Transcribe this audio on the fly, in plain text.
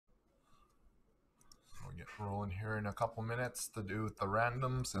get rolling here in a couple minutes to do with the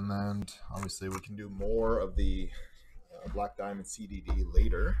randoms, and then obviously we can do more of the Black Diamond CDD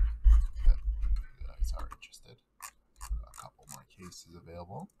later. If you guys are interested. A couple more cases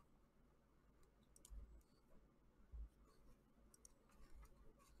available.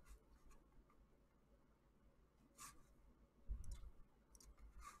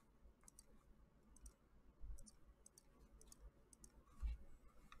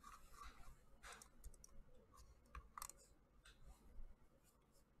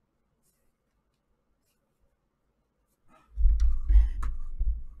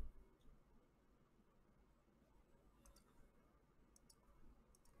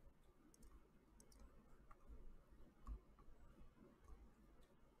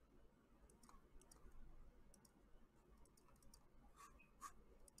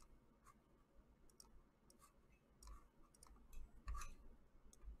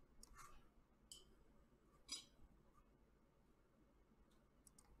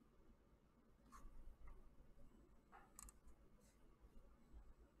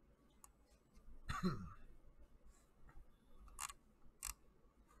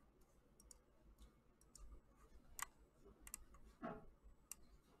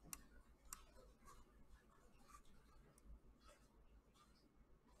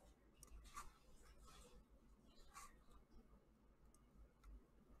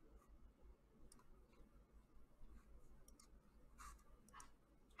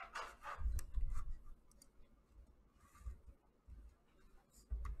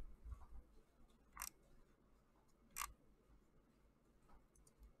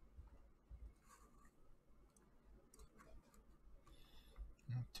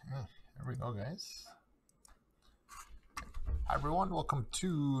 Okay, here we go, guys. Hi everyone, welcome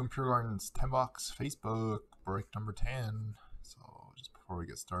to Imperial Gardens 10 box Facebook break number 10. So just before we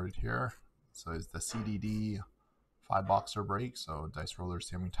get started here, so it's the CDD 5 boxer break. So dice rollers,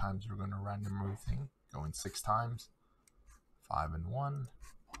 how many times we're going to random everything, going 6 times, 5 and 1.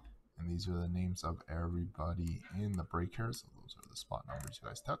 And these are the names of everybody in the break here. So those are the spot numbers you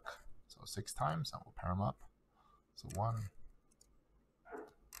guys took. So 6 times, and we'll pair them up. So 1,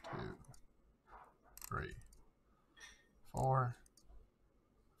 2, 3, 4,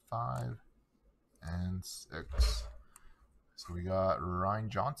 5, and 6. So we got Ryan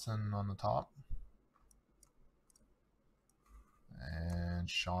Johnson on the top, and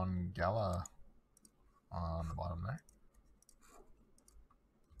Sean Gala on the bottom there.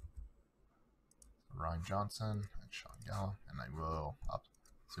 Ryan Johnson and Sean Gala, and I will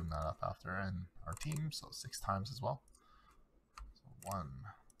zoom that up after, and our team, so 6 times as well. So 1,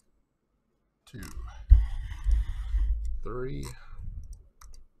 2, 3,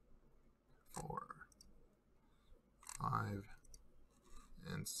 4, 5,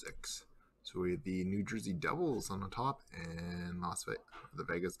 and 6. So we have the New Jersey Devils on the top, and the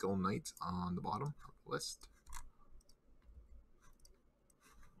Vegas Golden Knights on the bottom of the list.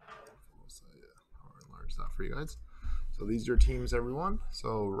 I'll enlarge that for you guys. So these are your teams, everyone.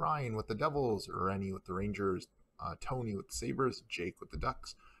 So Ryan with the Devils, Rennie with the Rangers, Tony with the Sabres, Jake with the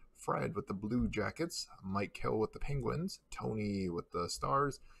Ducks, Fred with the Blue Jackets, Mike Hill with the Penguins, Tony with the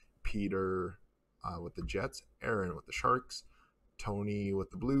Stars, Peter with the Jets, Aaron with the Sharks, Tony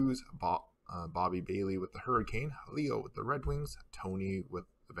with the Blues, Bobby Bailey with the Hurricane, Leo with the Red Wings, Tony with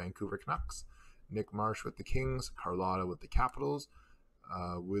the Vancouver Canucks, Nick Marsh with the Kings, Carlotta with the Capitals,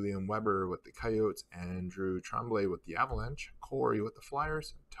 William Weber with the Coyotes, Andrew Tremblay with the Avalanche, Corey with the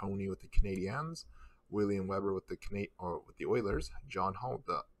Flyers, Tony with the Canadiens, William Weber with the Oilers, John Hall with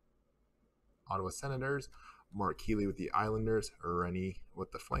the Ottawa Senators, Mark Healy with the Islanders, Rennie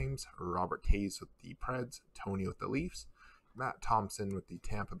with the Flames, Robert Taze with the Preds, Tony with the Leafs, Matt Thompson with the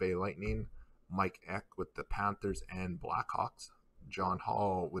Tampa Bay Lightning, Mike Eck with the Panthers and Blackhawks, John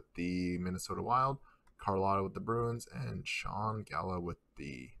Hall with the Minnesota Wild, Carlotta with the Bruins, and Sean Gala with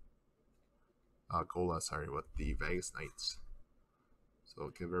the with the Vegas Knights. So I'll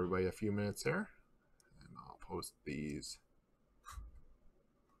give everybody a few minutes here, and I'll post these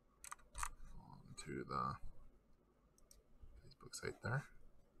onto the Facebook site there.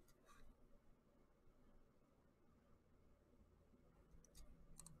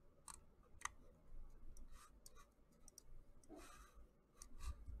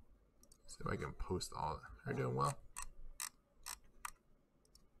 See if I can post all that. They're doing well.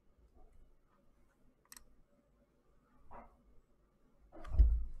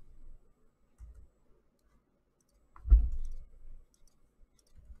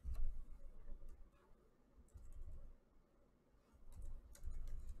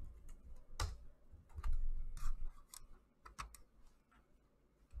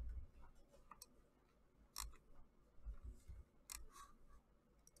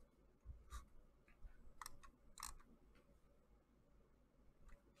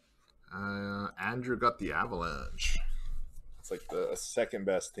 Andrew got the Avalanche. It's like the second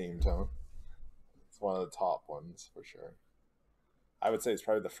best team, Tone. It's one of the top ones for sure. I would say it's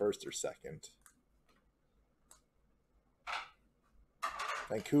probably the first or second.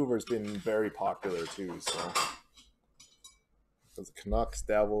 Vancouver's been very popular too, so the Canucks,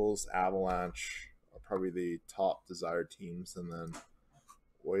 Devils, Avalanche are probably the top desired teams, and then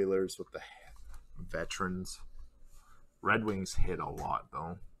Oilers with the veterans. Red Wings hit a lot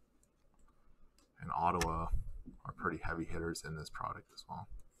though, and Ottawa are pretty heavy hitters in this product as well,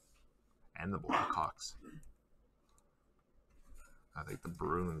 and the Blackhawks. I think the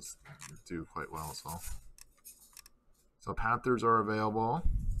Bruins do quite well as well. So Panthers are available.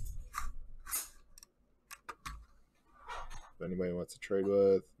 If anybody wants to trade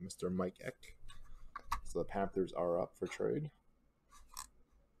with Mr. Mike Eck. So the Panthers are up for trade.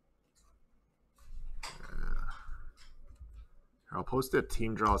 I'll post the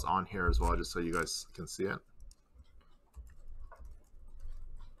team draws on here as well, just so you guys can see it.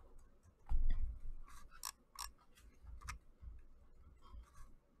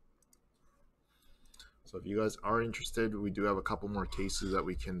 So if you guys are interested, we do have a couple more cases that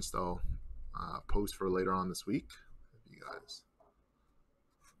we can still post for later on this week. If you guys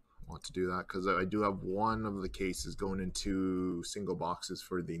want to do that, because I do have one of the cases going into single boxes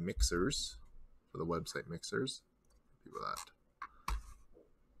for the mixers, for the website mixers. People that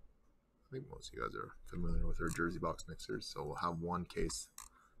I think most of you guys are familiar with our Jersey box mixers, so we'll have one case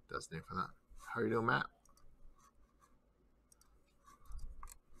designated for that. How are you doing, Matt?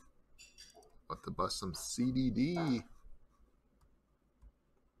 About to bust some CDD.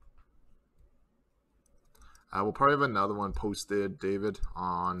 We'll probably have another one posted, David,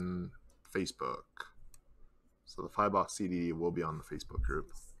 on Facebook. So the 5-box CDD will be on the Facebook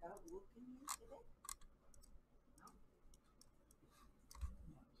group.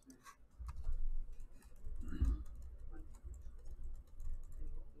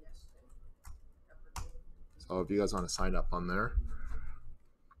 So if you guys want to sign up on there.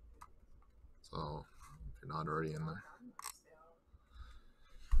 So if you're not already in there.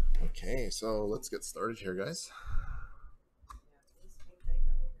 Okay, so let's get started here, guys.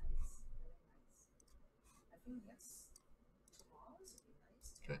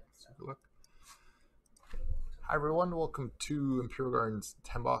 Okay, let's take a look. Hi everyone, welcome to Imperial Gardens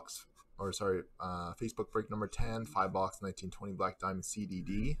 10-box, or sorry, Facebook break number 10, 5-box 1920 Black Diamond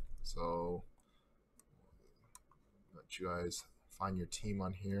CDD. So let you guys find your team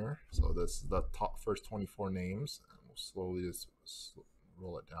on here. So this is the top first 24 names, and we'll slowly just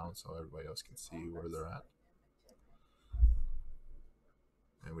roll it down so everybody else can see where they're at.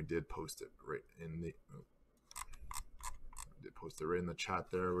 And we did post it right in the chat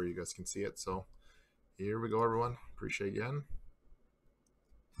there where you guys can see it. So here we go, everyone. Appreciate you again.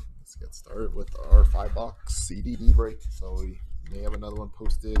 Let's get started with our 5-box CDD break. So we may have another one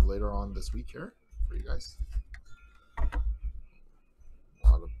posted later on this week here for you guys. A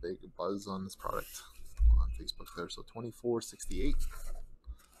lot of big buzz on this product on Facebook there. So 2468.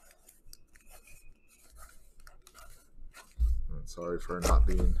 And sorry for not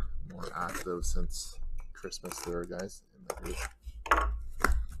being more active since Christmas there, guys, in the group.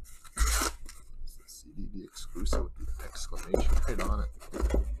 It's the CDD exclusive with the exclamation right on it.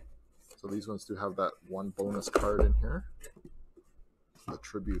 So these ones do have that one bonus card in here. The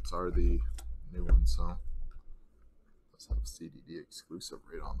tributes are the new ones, so let's have CDD exclusive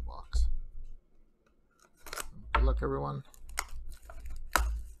right on the box. Good luck, everyone.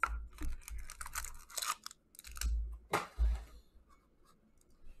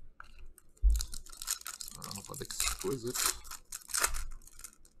 Exquisite.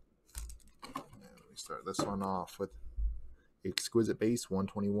 And we start this one off with Exquisite Base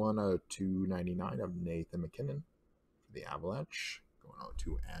 121 out of 299 of Nathan McKinnon for the Avalanche. Going out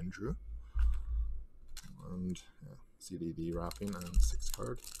to Andrew. And yeah, CDD wrapping and 6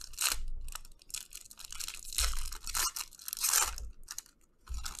 card.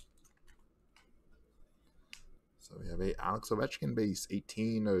 So we have a Alex Ovechkin base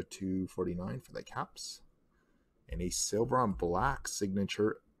 18 out of 249 for the Caps. And a silver on black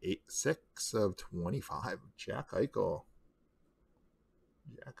signature 6 of 25. Jack Eichel.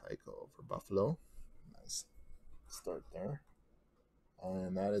 Jack Eichel for Buffalo. Nice start there.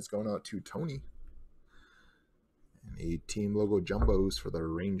 And that is going out to Tony. And a team logo jumbos for the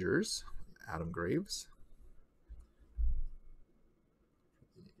Rangers. Adam Graves.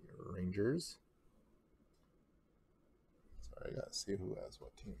 Rangers. Sorry, I gotta see who has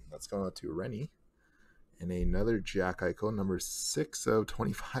what team. That's going out to Rennie. And another Jack Eichel, number 6 of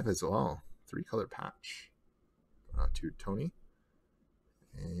 25 as well. 3-color patch. To Tony.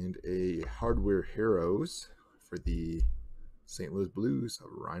 And a Hardware Heroes for the St. Louis Blues of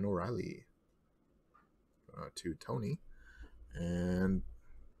Ryan O'Reilly. To Tony. And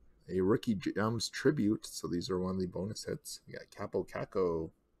a Rookie Gems Tribute. So these are one of the bonus hits. We got Capo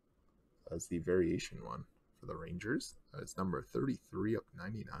Caco as the variation one for the Rangers. That's number 33 of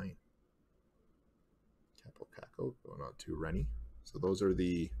 99. Capo Caco going out to Rennie. So those are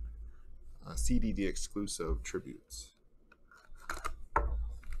the CDD exclusive tributes.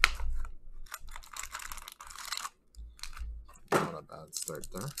 Not a bad start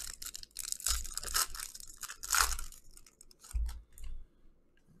there.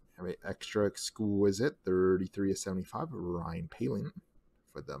 Have an extra exquisite 33 of 75 Ryan Palin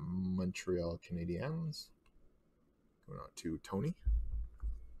for the Montreal Canadiens. Going out to Tony.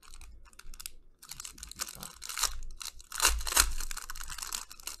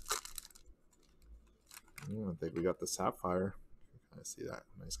 I think we got the Sapphire. I see that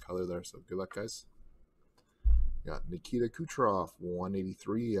nice color there. So good luck, guys. Got Nikita Kucherov,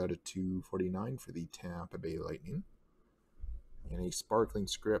 183 out of 249 for the Tampa Bay Lightning. And a sparkling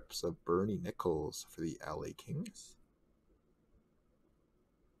scripts of Bernie Nichols for the LA Kings.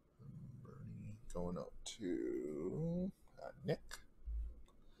 Bernie going out to Nick.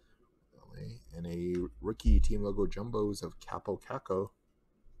 LA. And a rookie team logo jumbos of Capo Caco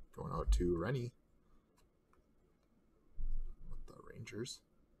going out to Rennie with the Rangers.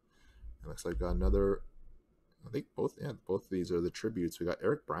 It looks like got another. I think both of these are the tributes. We got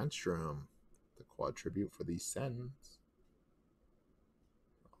Eric Brandstrom, the quad tribute for the Sens.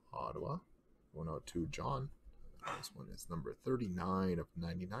 Ottawa. Going out to John. This one is number 39 of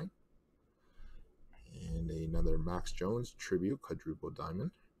 99. And another Max Jones tribute, quadruple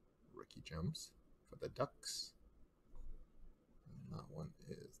diamond. Rookie gems for the Ducks. And that one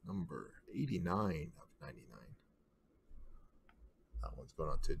is number 89 of 99. That one's going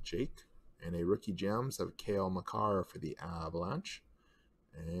out to Jake. And a rookie gems of Kale Makar for the Avalanche.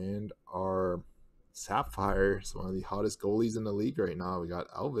 And our Sapphire is one of the hottest goalies in the league right now. We got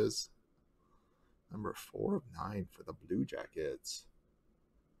Elvis, number 4 of 9 for the Blue Jackets.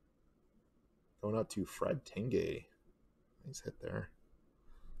 Going out to Fred Tenge. Nice hit there.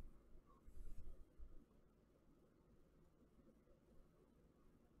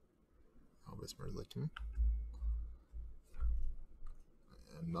 Elvis Merzlikins.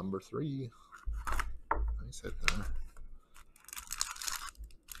 And number 3. Nice hit there.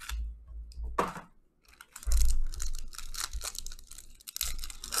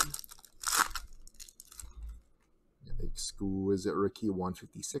 Exquisite rookie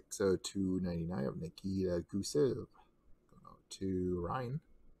 156 out of 299 of Nikita Gusev. Going out to Ryan.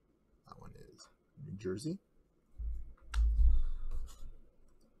 That one is New Jersey.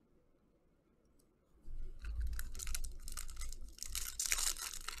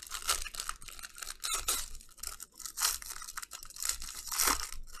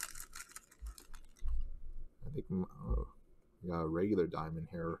 I think we got a regular diamond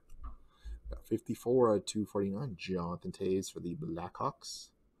here. Got 54 out of 249. Jonathan Toews for the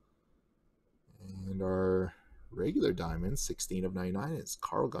Blackhawks. And our regular diamond, 16 of 99, is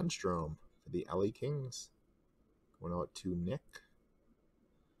Carl Gunstrom for the LA Kings. Going out to Nick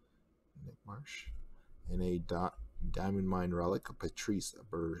Marsh. And a diamond mine relic of Patrice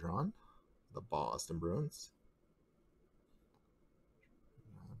Bergeron, the Boston Bruins.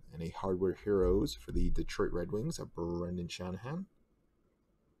 And a Hardware Heroes for the Detroit Red Wings of Brendan Shanahan.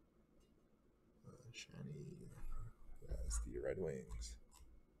 That's the Red Wings.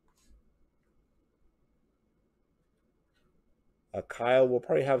 Kyle will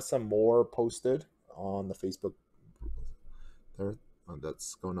probably have some more posted on the Facebook there.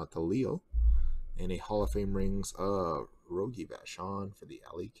 That's going out to Leo. And a Hall of Fame rings of Rogie Vachon for the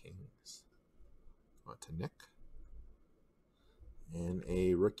LA Kings. Out to Nick. And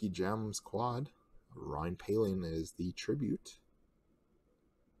a Rookie Gems quad. Ryan Palin is the tribute.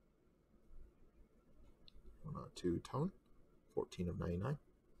 To Tone, 14 of 99.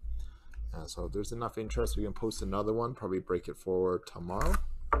 So if there's enough interest, we can post another one. Probably break it for tomorrow.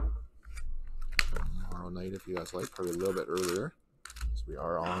 Tomorrow night, if you guys like. Probably a little bit earlier. So we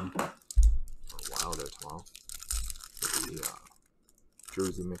are on for a while there tomorrow. For the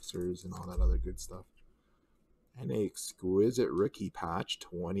jersey mixers and all that other good stuff. And a exquisite rookie patch,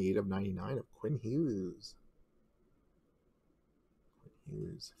 28 of 99 of Quinn Hughes. Quinn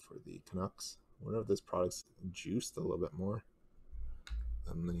Hughes for the Canucks. I wonder if this product's juiced a little bit more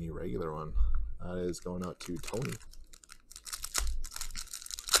than the regular one. That is going out to Tony.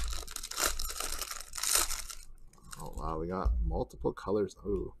 Oh, wow. We got multiple colors.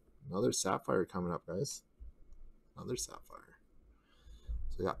 Oh, another Sapphire coming up, guys. Another Sapphire.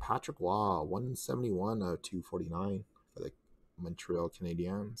 we got Patrick Waugh, 171 out of 249 for the Montreal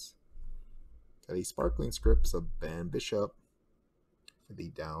Canadiens. Got a sparkling scripts of Ben Bishop for the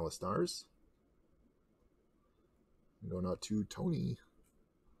Dallas Stars. Going out to Tony.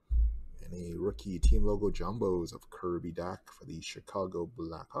 And a rookie team logo jumbos of Kirby Dach for the Chicago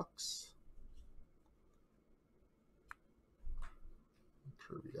Blackhawks.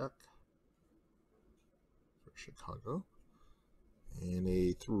 Kirby Dach for Chicago. And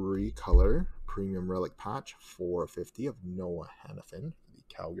a 3-color premium relic patch, 450 of Noah Hannafin for the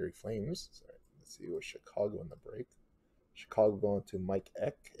Calgary Flames. Sorry, let's see what Chicago in the break. Chicago going to Mike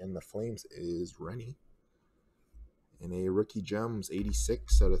Eck, and the Flames is Rennie. And a rookie gems,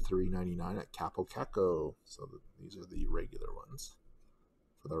 86 out of 399 at Capo Caco. So these are the regular ones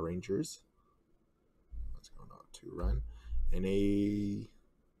for the Rangers. That's going out to Ren. And a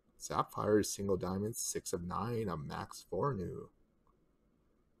Sapphire single diamond, 6 of 9 of Max Fornew.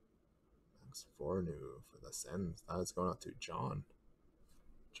 Max Fornew for the Sens. That is going out to John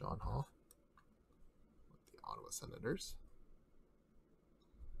Hall with the Ottawa Senators.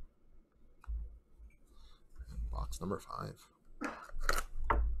 Box number 5. Too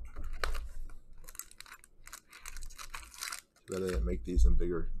bad they didn't make these in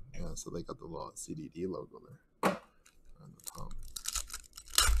bigger. Yeah, so they got the little CDD logo there on the top.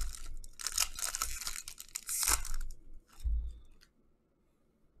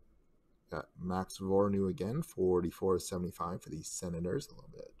 Got Max Vornew again, 44.75 for the Senators. A little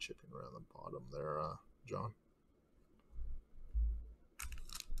bit chipping around the bottom there, John.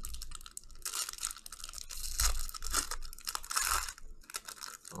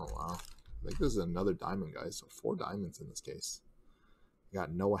 Oh, wow. I think this is another diamond, guys. So 4 diamonds in this case. We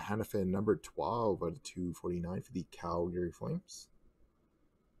got Noah Hannafin, number 12 out of 249 for the Calgary Flames.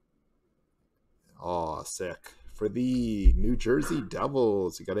 Oh, sick. For the New Jersey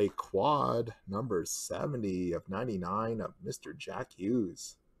Devils, you got a quad, number 70 of 99 of Mr. Jack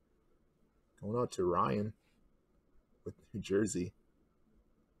Hughes. Going out to Ryan with New Jersey.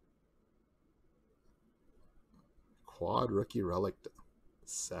 Quad rookie relic,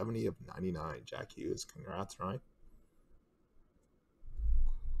 70 of 99. Jack Hughes. Congrats, Ryan.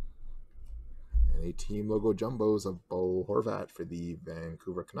 And a team logo jumbos of Bo Horvat for the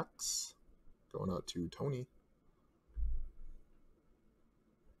Vancouver Canucks. Going out to Tony.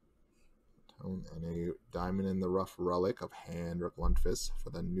 And a diamond in the rough relic of Henrik Lundqvist for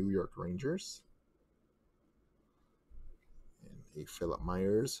the New York Rangers. And a Philip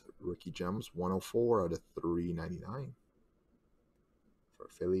Myers rookie gems, 104 out of 399 for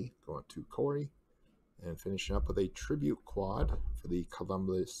Philly. Going to Corey. And finishing up with a tribute quad for the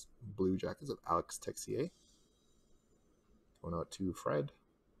Columbus Blue Jackets of Alex Texier. Going out to Fred.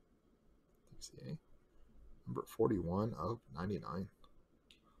 Texier. Number 41 of 99.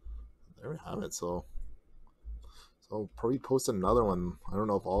 There we have it. So probably post another one. I don't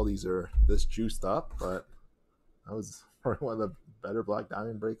know if all these are this juiced up, but that was probably one of the better black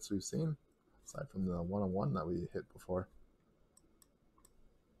diamond breaks we've seen, aside from the one-on-one that we hit before.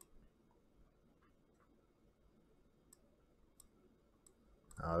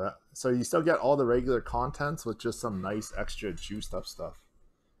 So you still get all the regular contents with just some nice extra juiced up stuff.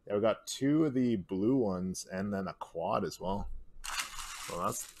 Yeah, we got 2 of the blue ones and then a quad as well. So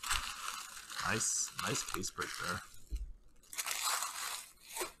that's nice case break there.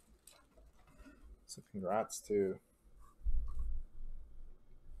 So congrats to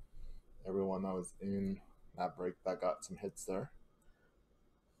everyone that was in that break that got some hits there.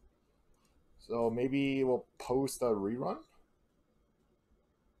 So maybe we'll post a rerun.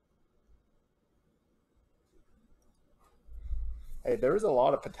 Hey, there was a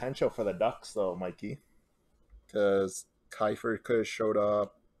lot of potential for the Ducks, though, Mikey. Because Kiefer could have showed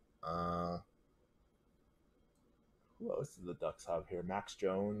up. Who else do the Ducks have here? Max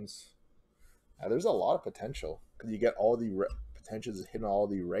Jones. Yeah, there's a lot of potential. Because you get all the potentials of hitting all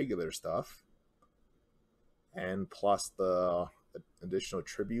the regular stuff. And plus the additional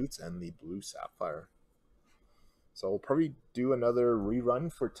tributes and the blue sapphire. So we'll probably do another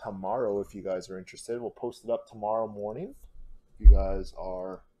rerun for tomorrow if you guys are interested. We'll post it up tomorrow morning. You guys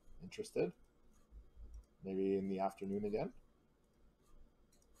are interested, maybe in the afternoon again,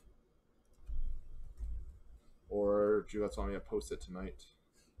 or do you guys want me to post it tonight?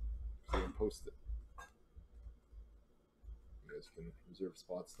 So you can post it. You guys can reserve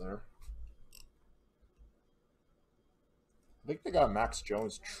spots there. I think they got Max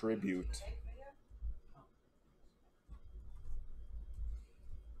Jones tribute.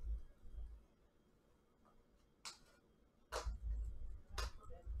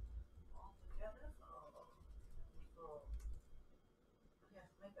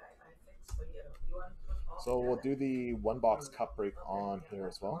 So we'll do the one box cup break on here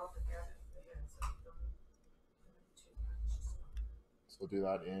as well. So we'll do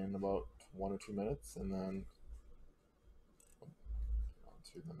that in about 1 or 2 minutes, and then on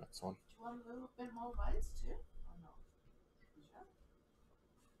to the next one. Do you want a little bit more rice too? Or no?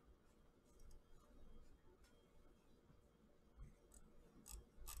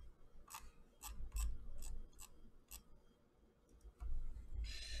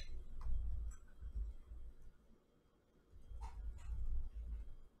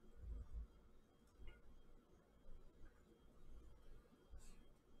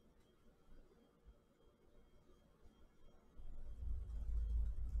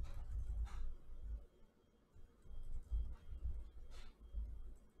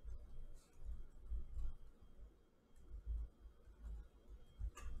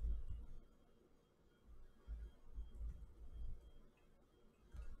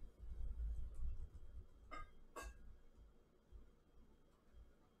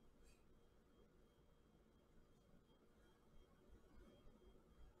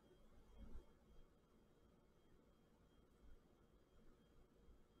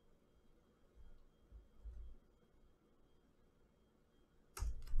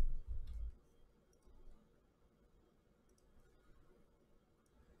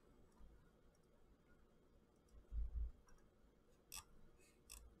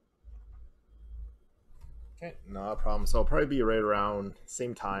 Okay, no problem. So it'll probably be right around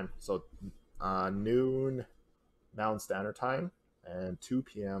same time. So noon Mountain Standard Time and 2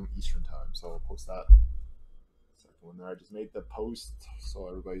 p.m. Eastern Time. So I'll post that second one there. I just made the post so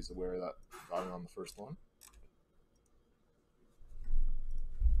everybody's aware that I got it on the first one.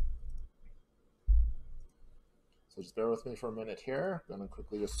 So just bear with me for a minute here. I'm gonna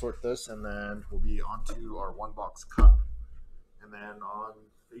quickly just sort this, and then we'll be onto our one box cup. And then on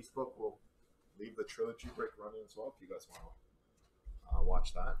Facebook, we'll leave the Trilogy break running as well if you guys want to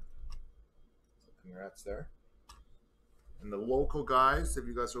watch that. So congrats there. And the local guys, if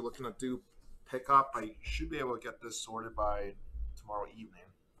you guys are looking to do pickup, I should be able to get this sorted by tomorrow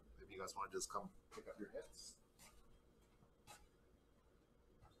evening. If you guys want to just come pick up your hits.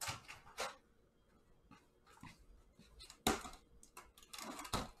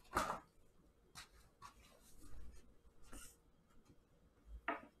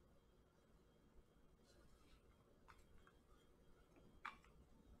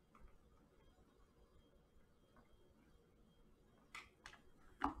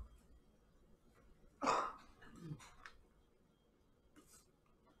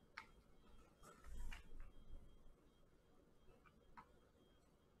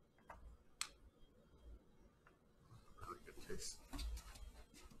 Really good taste.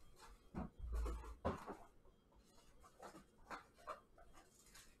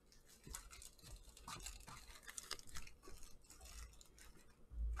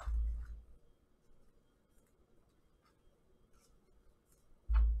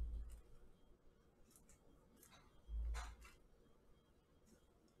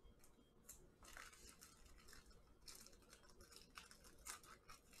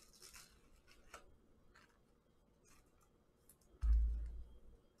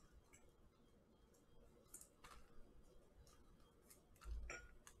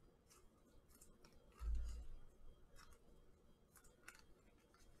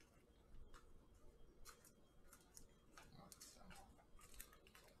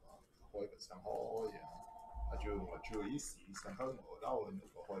開嘅上開呀，我做啲事上香我兜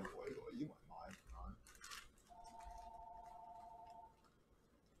我開會我以為買。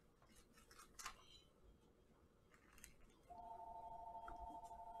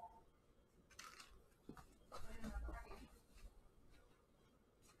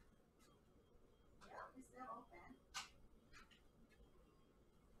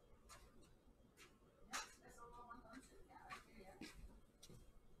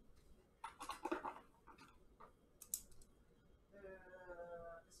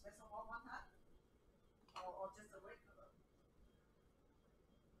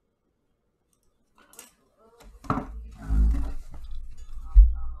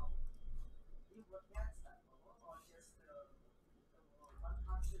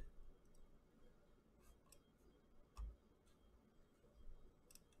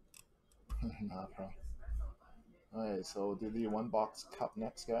No problem. Alright, so we'll do the one box cup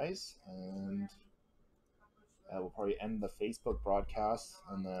next, guys, and we'll probably end the Facebook broadcast,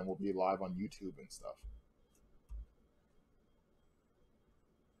 and then we'll be live on YouTube and stuff.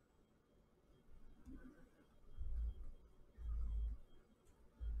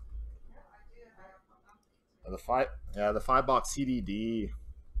 The 5 box CDD,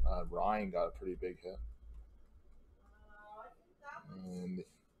 Ryan got a pretty big hit.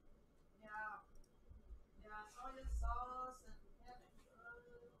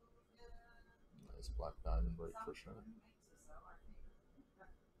 Nice black diamond break for sure. Okay.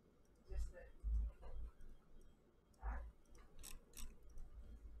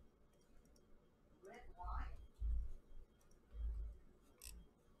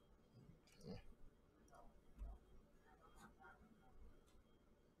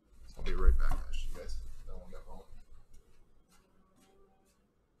 So I'll be right back, actually, guys. That one got wrong.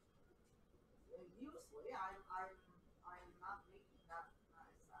 Usually I'm not making that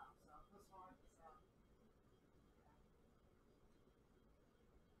nice sound, so this one is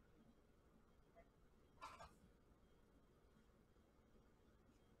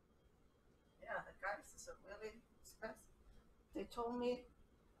yeah, the guys is really expensive. They told me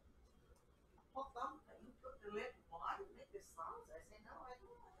put something, put the lid on, make the sounds. I say no, I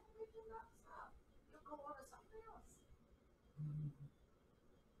don't make that sound. You go order something else.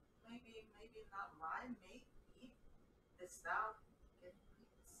 Maybe not mine, maybe the sound get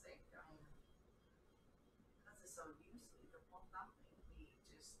people sick. I mean, because it's so usually the put something we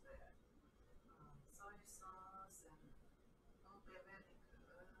just soy sauce and little bit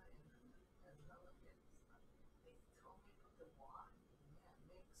vinegar and another bit of stuff. They told me put the wine, yeah,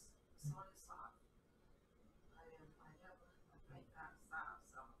 mix soy sauce. I never make that sound,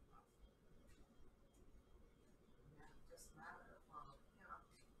 so yeah, just matter of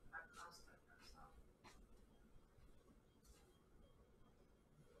that custard or something.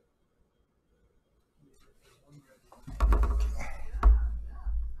 Yeah,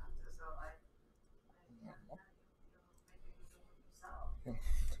 that's so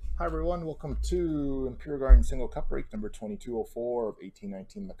Hi everyone, welcome to Imperial Garden Single Cup Break number 2204 of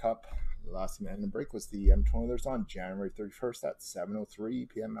 1819 The Cup. The last time in the break was the M20 Oilers on January 31st at 7:03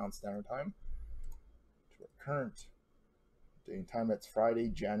 p.m. Mountain Standard Time. To our current dating time, it's Friday,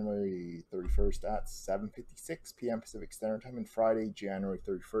 January 31st at 7:56 p.m. Pacific Standard Time, and Friday, January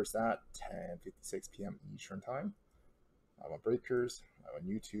 31st at 10:56 p.m. Eastern Time. I'm on Breakers, I'm on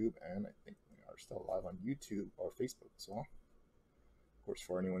YouTube, and I think we are still live on YouTube or Facebook as well. Of course,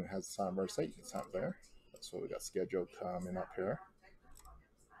 for anyone who has the sign up our site, you can sign up there. That's what we got scheduled coming up here.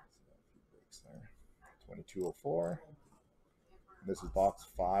 So a few breaks there. 2204. This is box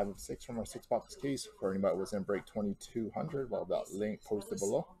 5 of 6 from our 6-box case. For anybody who was in break 2200, well, that link posted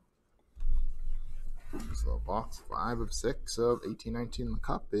below. So box 5 of 6 of 1819 The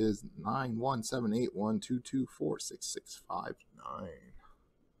Cup is 9178122466659.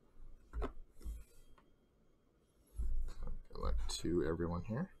 Good luck to everyone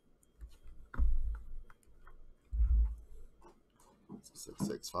here.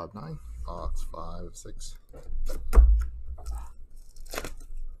 6659, box 5 of 6.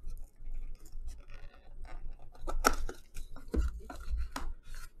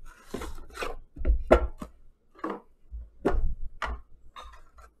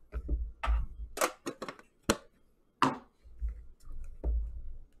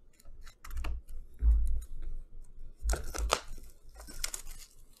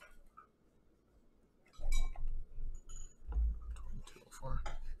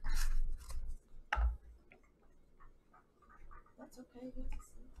 that's okay.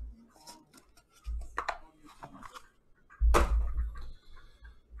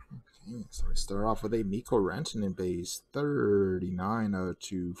 Okay, so we start off with a Mikko Rantanen base 39 out of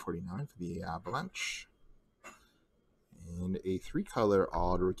 249 for the Avalanche. And a 3-color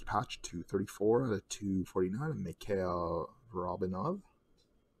odd rookie patch 234 out of 249 of Mikhail Robinov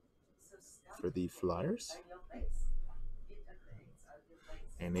for the Flyers.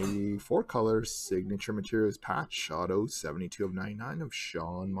 And a 4-color signature materials patch auto 72 of 99 of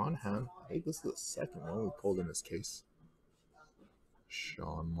Sean Monahan. I think this is the second one we pulled in this case.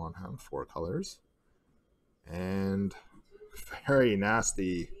 Sean Monahan, 4 colors. And very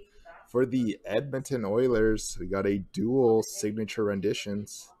nasty. For the Edmonton Oilers, we got a dual signature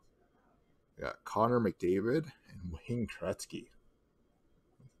renditions. We got Connor McDavid and Wayne Gretzky.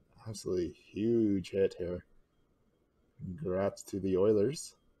 Absolutely huge hit here. Congrats to the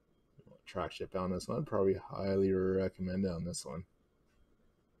Oilers. Track ship on this one. Probably highly recommend it on this one.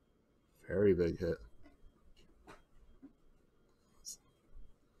 Very big hit.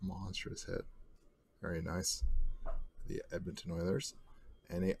 Monstrous hit. Very nice. The Edmonton Oilers.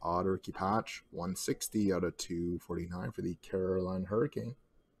 And a odd rookie patch, 160 out of 249 for the Carolina Hurricane.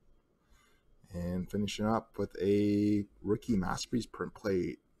 And finishing up with a rookie Masterpiece print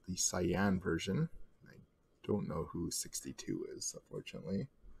plate, the cyan version. I don't know who 62 is, unfortunately.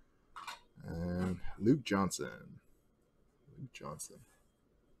 And Luke Johnson. Luke Johnson.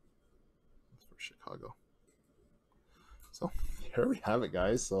 That's for Chicago. So here we have it,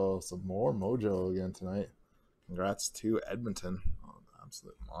 guys. So some more mojo again tonight. Congrats to Edmonton. Oh, an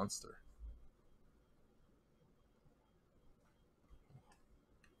absolute monster.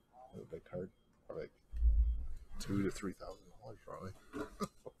 A big card, probably like $2,000 to $3,000 probably.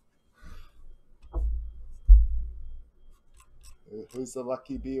 Who's the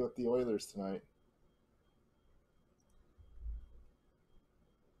lucky bee with the Oilers tonight?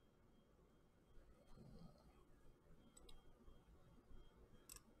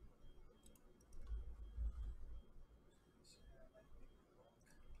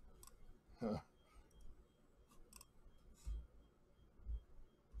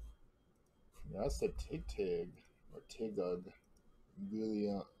 That's the Tig or Tigug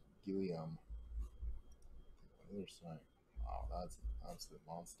Gilliam. Oilers tonight. Wow, that's an absolute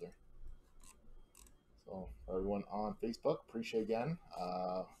monster. So, for everyone on Facebook, appreciate again.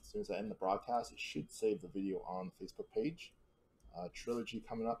 As soon as I end the broadcast, it should save the video on the Facebook page. Trilogy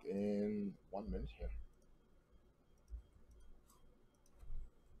coming up in 1 minute here.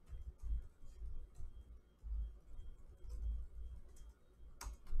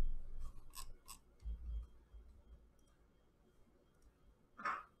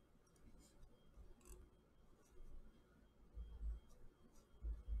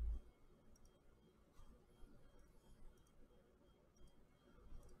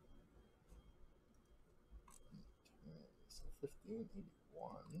 So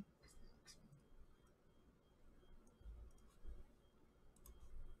 1581.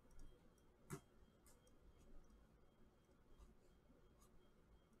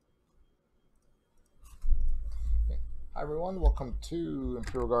 Hi everyone, welcome to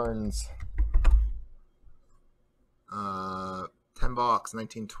Imperial Gardens 10 box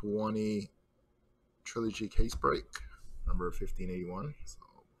 1920 Trilogy case break, number 1581. So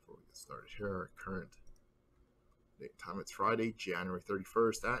before we get started here, our current date time, it's Friday, January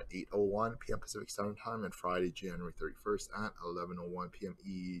 31st at 8:01 p.m. Pacific Standard Time, and Friday, January 31st at 11:01 p.m.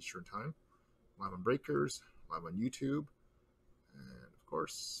 Eastern Time. Live on Breakers, live on YouTube, and of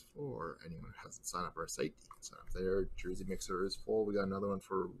course, for anyone who hasn't signed up for our site, you can sign up there. Jersey Mixer is full. We got another one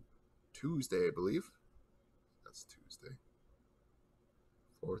for Tuesday, I believe. That's Tuesday.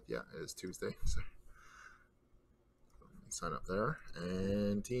 4th, yeah, it is Tuesday. So sign up there.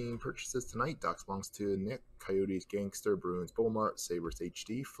 And team purchases tonight. Ducks belongs to Nick, Coyotes Gangster, Bruins Beaumart, Sabres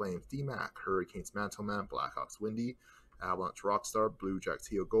HD, Flames DMAC, Hurricanes Mantleman, Blackhawks Windy, Avalanche Rockstar, Blue Jacks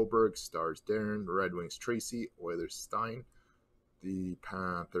Theo Goldberg, Stars Darren, Red Wings Tracy, Oilers Stein, the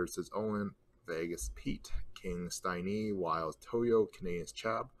Panthers is Owen, Vegas Pete, Kings Steiny, Wild Toyo, Canadians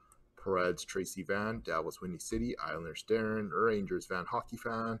Chab, Preds Tracy Van, Devils Windy City, Islanders Darren, Rangers Van Hockey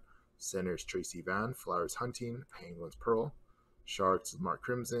Fan, Centers Tracy Van, Flowers Hunting, Penguins Pearl, Sharks is Mark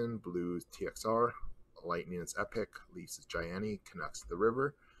Crimson, Blues TXR, Lightning is Epic, Leafs is Gianni, Canucks the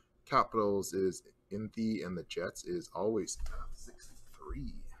River, Capitals is Inthi, and the Jets is always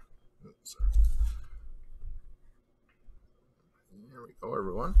 63. Oops, sorry. Here we go,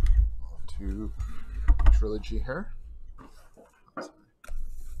 everyone. On to Trilogy here.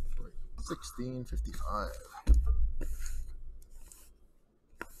 1655.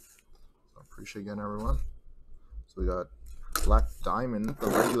 So appreciate again, everyone. So we got Black Diamond, the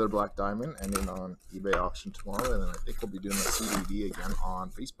regular Black Diamond, ending on eBay auction tomorrow, and then I think we'll be doing the CBD again on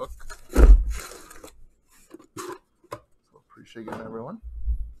Facebook. So appreciate again, everyone.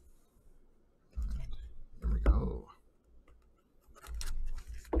 And here we go.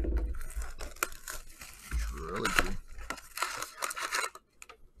 Trilogy.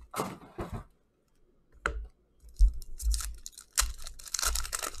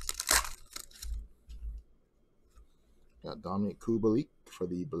 Got Dominic Kubalik for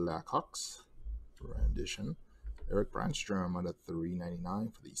the Blackhawks rendition. Eric Brandstrom at a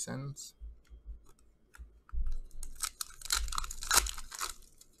 $3.99 for the Sens.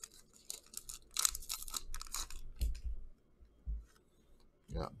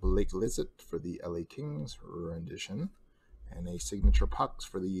 Got Blake Lizzett for the LA Kings rendition. And a signature pucks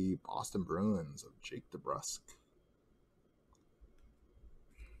for the Boston Bruins of Jake DeBrusk.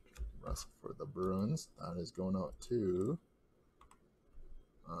 For the Bruins. That is going out to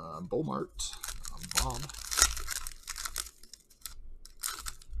Beaumart, Bob.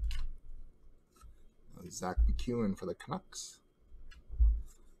 Zach McEwen for the Canucks.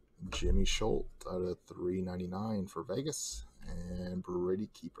 Jimmy Schultz out of $3.99 for Vegas. And Brady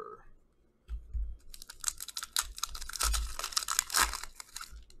Keeper.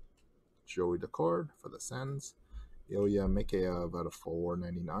 Joey Decord for the Sens. Ilya Mikheyev out of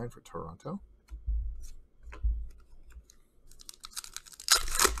 $4.99 for Toronto.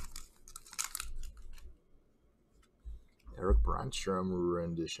 Eric Brandstrom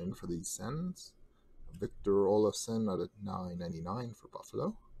rendition for the Sens. Victor Olofsson out of $9.99 for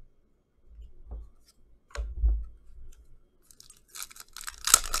Buffalo.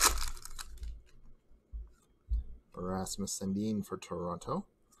 Rasmus Sandin for Toronto.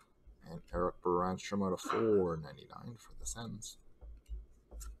 And Eric Baranstrom out of $4.99 for the Sens.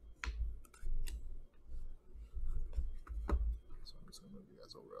 So I'm just going to move you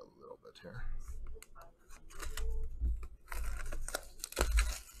guys over a little bit here.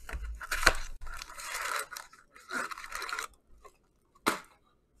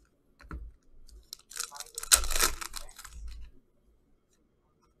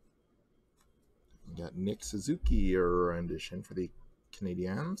 We got Nick Suzuki, a rendition for the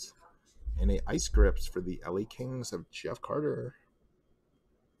Canadiens. And a ice grips for the LA Kings of Jeff Carter.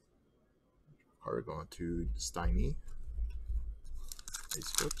 Carter going to Steiny.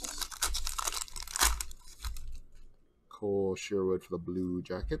 Ice grips. Cole Sherwood for the Blue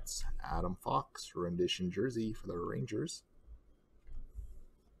Jackets. Adam Fox, rendition jersey for the Rangers.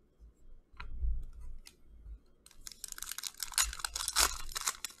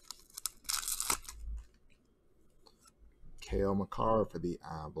 Kale McCarr for the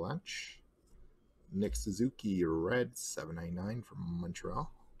Avalanche. Nick Suzuki, red, $7.99 from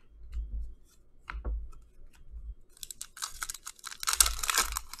Montreal.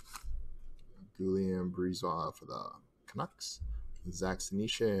 Julian Brisebois for the Canucks. Zach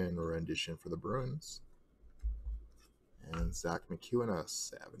Senyshyn, rendition for the Bruins. And Zach McEwen,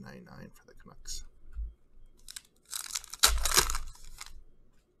 $7.99 for the Canucks.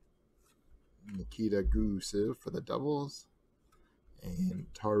 Nikita Gusev for the Devils. And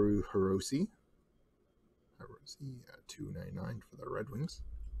Taru Hirose at $2.99 for the Red Wings.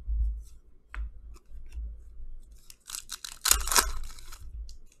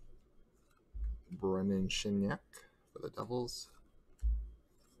 Brennan Shignac for the Devils.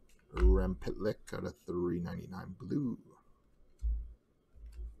 Rem Pitlick at a $3.99 blue.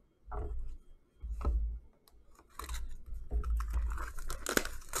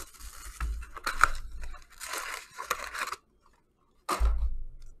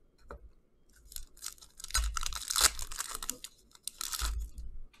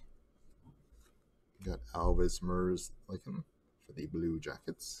 Got Alvis Merzlikins for the Blue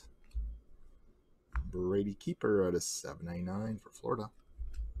Jackets. Brady Keeper at a $7.99 for Florida.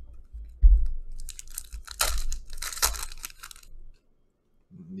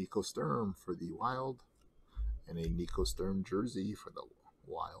 Nico Sturm for the Wild. And a Nico Sturm jersey for the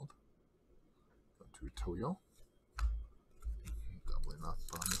Wild. Go to Toyo. Doubling up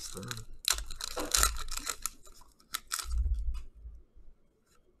on the Sturm.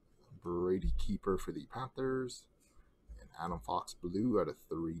 Brady Keeper for the Panthers. And Adam Fox blue at a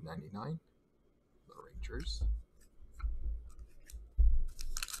 $3.99. The Rangers.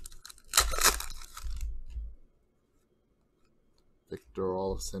 Victor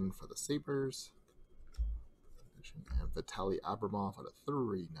Olofsson for the Sabres. And Vitaly Abramov at a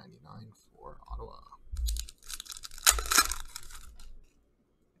 $3.99 for Ottawa.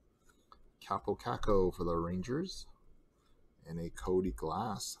 Capo Caco for the Rangers. And a Cody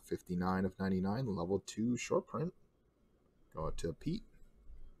Glass, 59/99, level 2 short print. Go out to Pete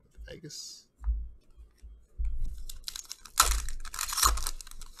with Vegas.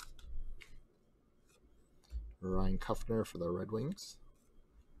 Ryan Kuffner for the Red Wings.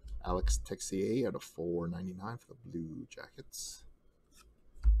 Alex Texier at a $4.99 for the Blue Jackets.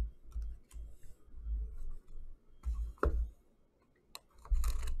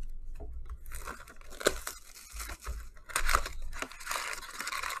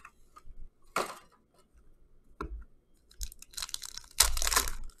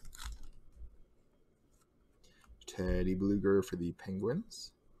 Teddy Bluger for the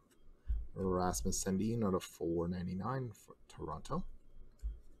Penguins. Rasmus Sandin out of $4.99 for Toronto.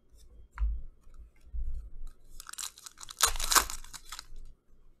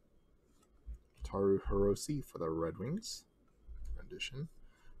 Taru Hirose for the Red Wings. Rendition.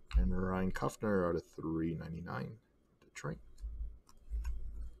 And Ryan Kuffner out of $3.99 Detroit.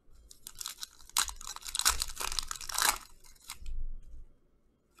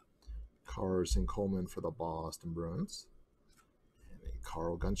 Carson Coleman for the Boston Bruins. And a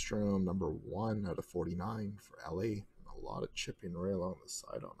Carl Gunstrom, number 1 out of 49 for LA. A lot of chipping right along the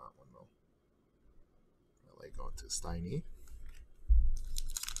side on that one, though. LA going to Steiny.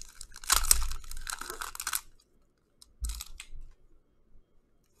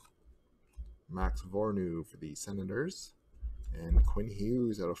 Max Vornu for the Senators. And Quinn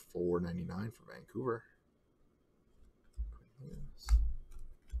Hughes out of $4.99 for Vancouver. Quinn Hughes.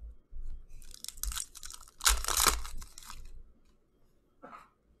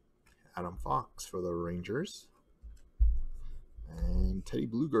 Adam Fox for the Rangers. And Teddy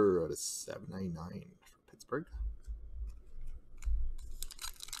Bluger at a $7.99 for Pittsburgh.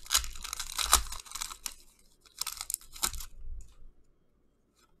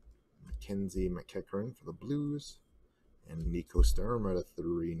 Mackenzie McEachern for the Blues, and Nico Sturm at a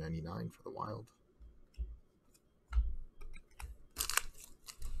 $3.99 for the Wild.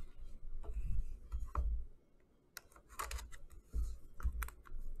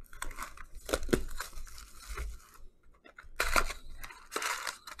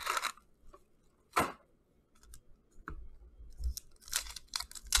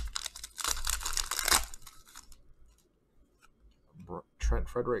 Trent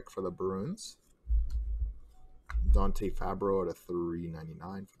Frederick for the Bruins. Dante Fabro at a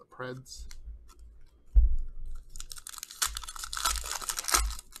 $3.99 for the Preds.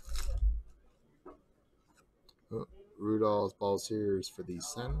 Rudolph Balsiers for the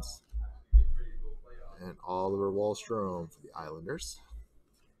Sens. And Oliver Wahlstrom for the Islanders.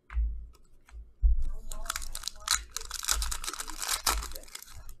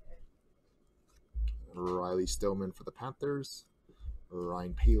 Riley Stillman for the Panthers.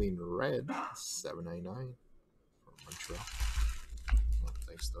 Ryan Poehling red, $7.99 for Montreal. Oh,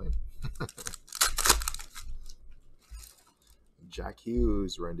 thanks, Dwayne. Jack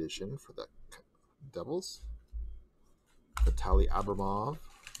Hughes rendition for the Devils. Vitaly Abramov,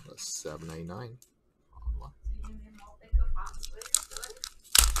 $7.99.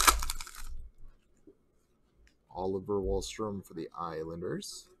 Oliver Wahlstrom for the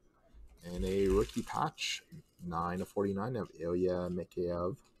Islanders. And a rookie patch, 9/49 of Ilya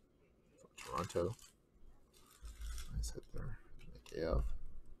Mikheyev for Toronto. Nice hit there. Mikheyev.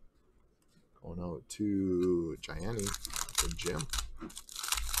 Going out to Gianni for Jim.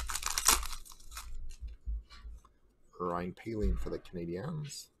 Ryan Poehling for the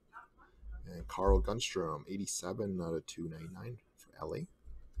Canadiens. And Carl Gunstrom, 87 out of 299 for LA.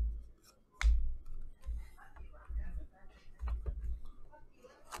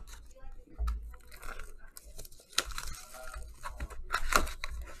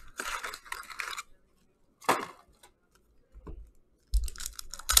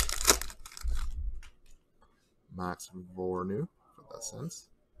 Max Vornu for the Sens.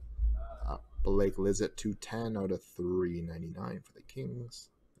 Blake Lizzett, 210 out of 399 for the Kings.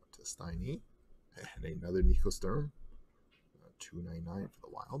 To Steiny. And another Nico Sturm, 299 for the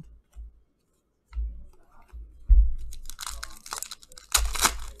Wild.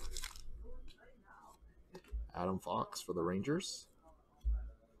 Adam Fox for the Rangers.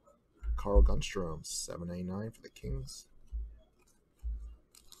 Carl Gunstrom, $7.99 for the Kings.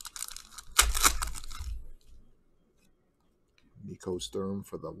 Nico Sturm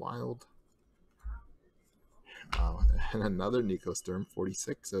for the Wild. And another Nico Sturm,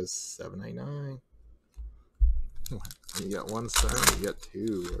 46 as $7.99. You get one Sturm, you get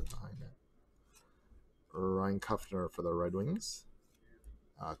two right behind it. Ryan Kuffner for the Red Wings.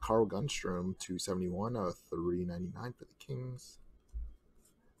 Carl Gunstrom, 271 out of 399 for the Kings.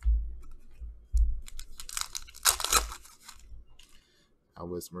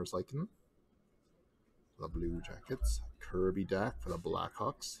 Elvis Merzlikins for the Blue Jackets. Kirby Dack for the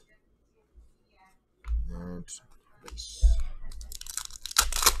Blackhawks. And base.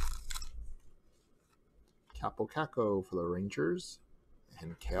 Capo Caco for the Rangers.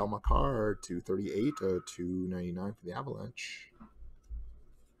 And Cale Makar, 238 out of 299 for the Avalanche.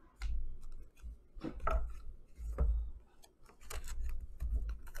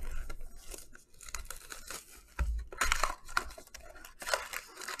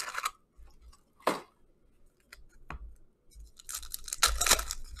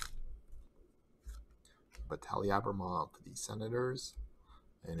 Vitaly Abramov for the Senators.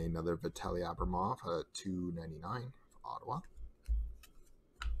 And another Vitaly Abramov at $2.99 for Ottawa.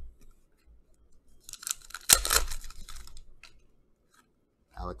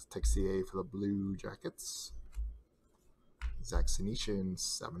 Alex Texier for the Blue Jackets. Zach Senyshyn,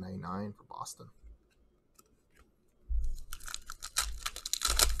 $7.99 for Boston.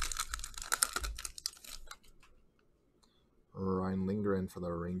 Ryan Lindgren for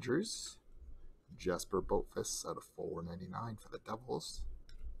the Rangers. Jesper Boatfist out of $4.99 for the Devils.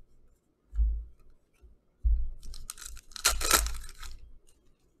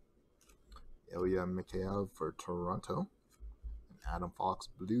 Ilya Mikheyev for Toronto. And Adam Fox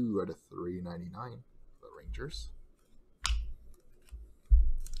blue out of $3.99 for the Rangers.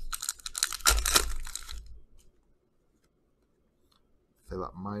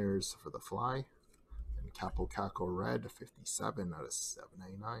 Philip Myers for the Fly. And Capo Caco red, 57 out of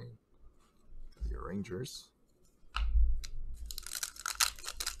 $7.99 for the Rangers.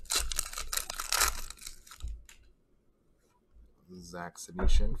 Zach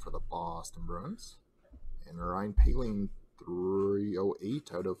Senyshyn for the Boston Bruins. And Ryan Poehling,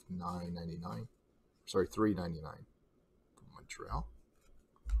 308 out of 999. Sorry, $3.99 for Montreal.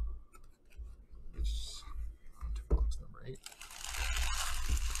 right.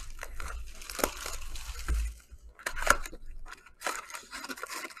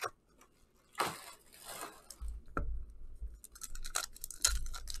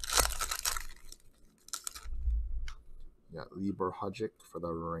 Got Lieber Hodgick for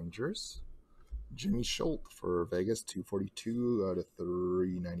the Rangers. Jimmy Schultz for Vegas, 242 out of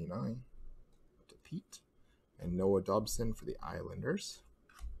 399 to Pete. And Noah Dobson for the Islanders.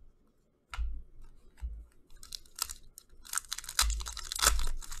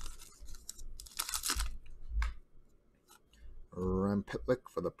 Rem Pitlick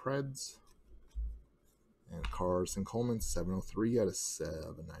for the Preds. And Carson Coleman, 703 out of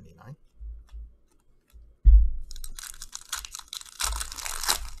 799.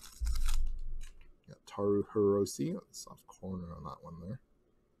 Got Taru Hirose, soft corner on that one there.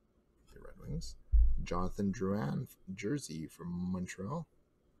 The Red Wings. Jonathan Drouin, jersey from Montreal.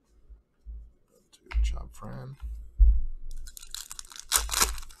 To Chab Fran.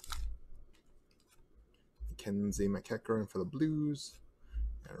 Kenzie McEachern for the Blues.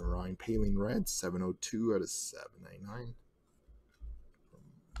 And Ryan Poehling red, 702 out of 799 from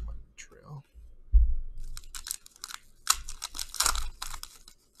Montreal.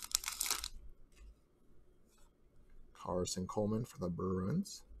 Carson Coleman for the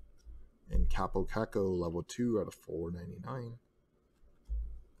Bruins. And Capo Caco, level 2 out of 499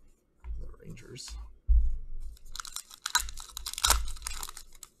 for the Rangers.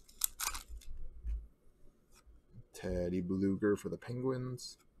 Teddy Bluger for the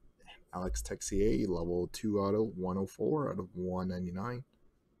Penguins. Alex Texier, level 2 auto, 104 out of 199.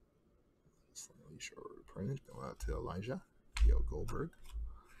 Slightly short printed. Go out to Elijah. Theo Goldberg.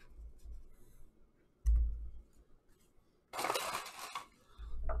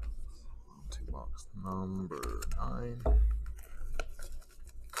 Two box number 9.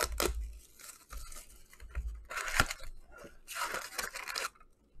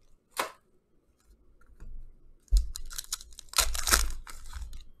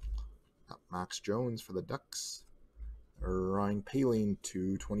 Max Jones for the Ducks. Ryan Poehling,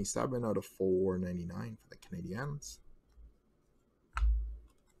 227 out of 499 for the Canadiens.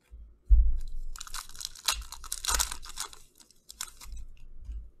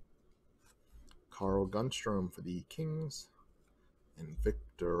 Carl Gunstrom for the Kings. And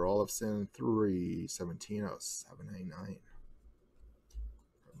Victor Olofsson, 317 out of 799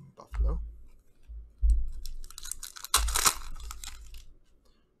 from Buffalo.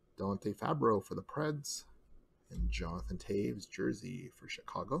 Dante Fabro for the Preds. And Jonathan Taves, jersey for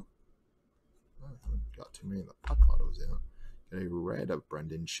Chicago. I haven't got too many of the puck autos yet. Got a red of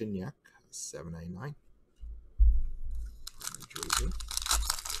Brendan Shignac, 799 for New Jersey.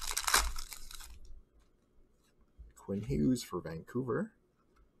 Quinn Hughes for Vancouver.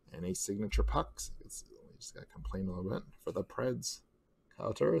 And a signature pucks. We just got to complain a little bit. For the Preds,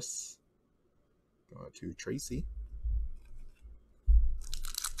 Kyle Turris. Going to Tracy.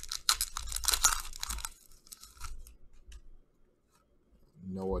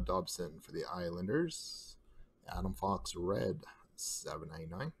 Noah Dobson for the Islanders. Adam Fox red,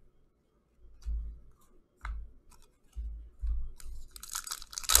 799.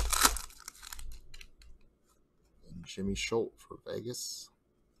 And Jimmy Schultz for Vegas.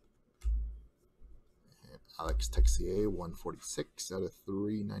 And Alex Texier, 146 out of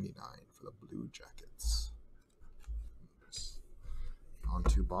 399 for the Blue Jackets. On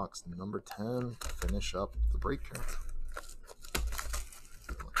to box number 10. Finish up the break here.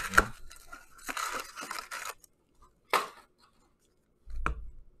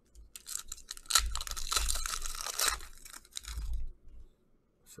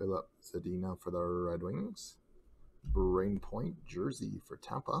 Philip Zadina for the Red Wings. Brain Point jersey for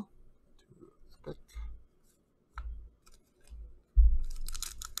Tampa. To Epic.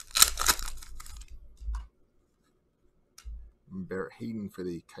 Barrett Hayden for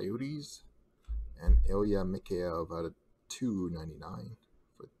the Coyotes. And Ilya Mikheyev out of 299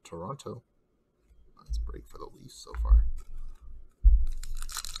 for Toronto. Nice break for the Leafs so far.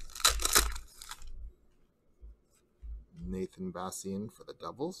 Nathan Bassian for the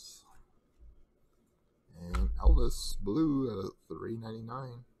Devils. And Elvis Blue at $3.99.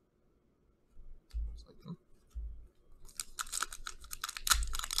 Looks like him.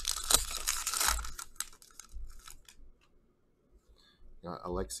 Got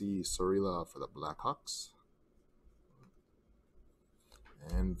Alexei Sorila for the Blackhawks.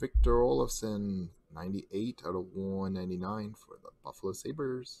 And Victor Olofsson, 98 out of 199 for the Buffalo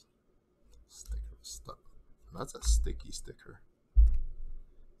Sabres. Sticker stuck. That's a sticky sticker.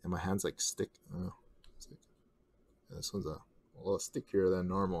 And my hand's like stick. Oh, this one's a little stickier than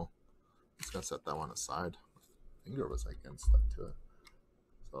normal. Just gonna set that one aside. finger was like getting stuck to it.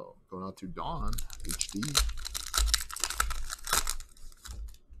 So going out to Dawn HD.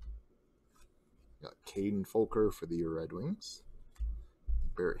 Got Caden Folker for the Red Wings.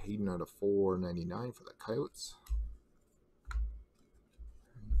 Barrett Hayden out of 499 for the Coyotes.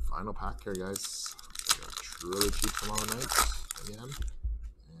 Final pack here, guys. Got Trilogy tomorrow night again.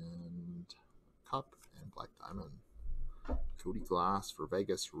 And Cup and Black Diamond. Cody Glass for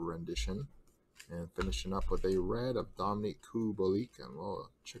Vegas rendition. And finishing up with a red of Dominic Kubalik and little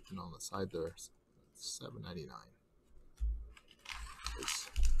chicken on the side there. $7.99.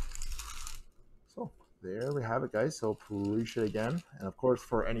 So there we have it, guys. So appreciate it again. And of course,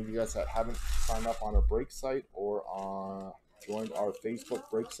 for any of you guys that haven't signed up on our break site or joined our Facebook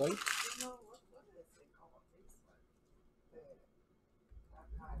break site,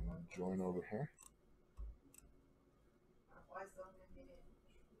 join over here.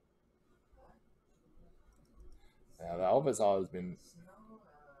 Yeah, the Elvis always been.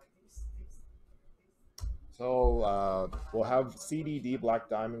 So we'll have CDD Black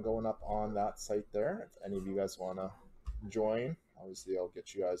Diamond going up on that site there. If any of you guys want to join, obviously I'll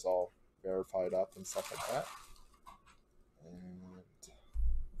get you guys all verified up and stuff like that. And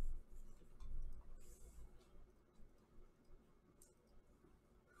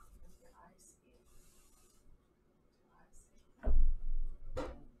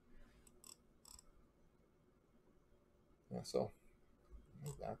yeah, so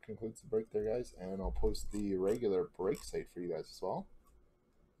that concludes the break there, guys. And I'll post the regular break site for you guys as well.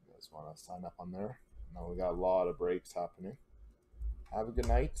 You guys want to sign up on there? Now we got a lot of breaks happening. Have a good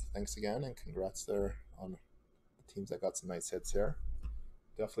night. Thanks again, and congrats there on the teams that got some nice hits here.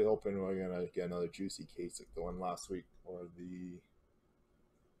 Definitely hoping we're gonna get another juicy case like the one last week or the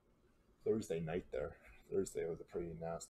Thursday night there. Thursday was a pretty nasty